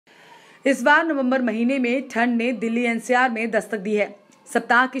इस बार नवंबर महीने में ठंड ने दिल्ली एनसीआर में दस्तक दी है।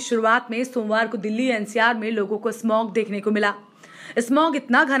 सप्ताह की शुरुआत में सोमवार को दिल्ली एनसीआर में लोगों को स्मॉग देखने को मिला। स्मॉग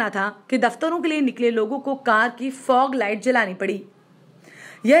इतना घना था कि दफ्तरों के लिए निकले लोगों को कार की फॉग लाइट जलानी पड़ी।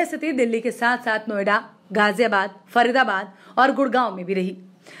 यह स्थिति दिल्ली के साथ साथ नोएडा, गाजियाबाद, फरीदाबाद और गुड़गांव में भी रही।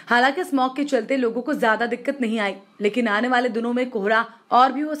 हालांकि स्मॉग के चलते लोगों को ज्यादा दिक्कत नहीं आई, लेकिन आने वाले दिनों में कोहरा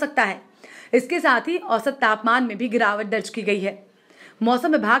और भी हो सकता है। इसके साथ ही औसत तापमान में भी गिरावट दर्ज की गई है।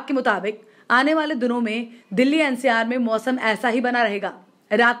 मौसम विभाग के मुताबिक आने वाले दिनों में दिल्ली एनसीआर में मौसम ऐसा ही बना रहेगा।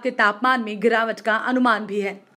 रात के तापमान में गिरावट का अनुमान भी है।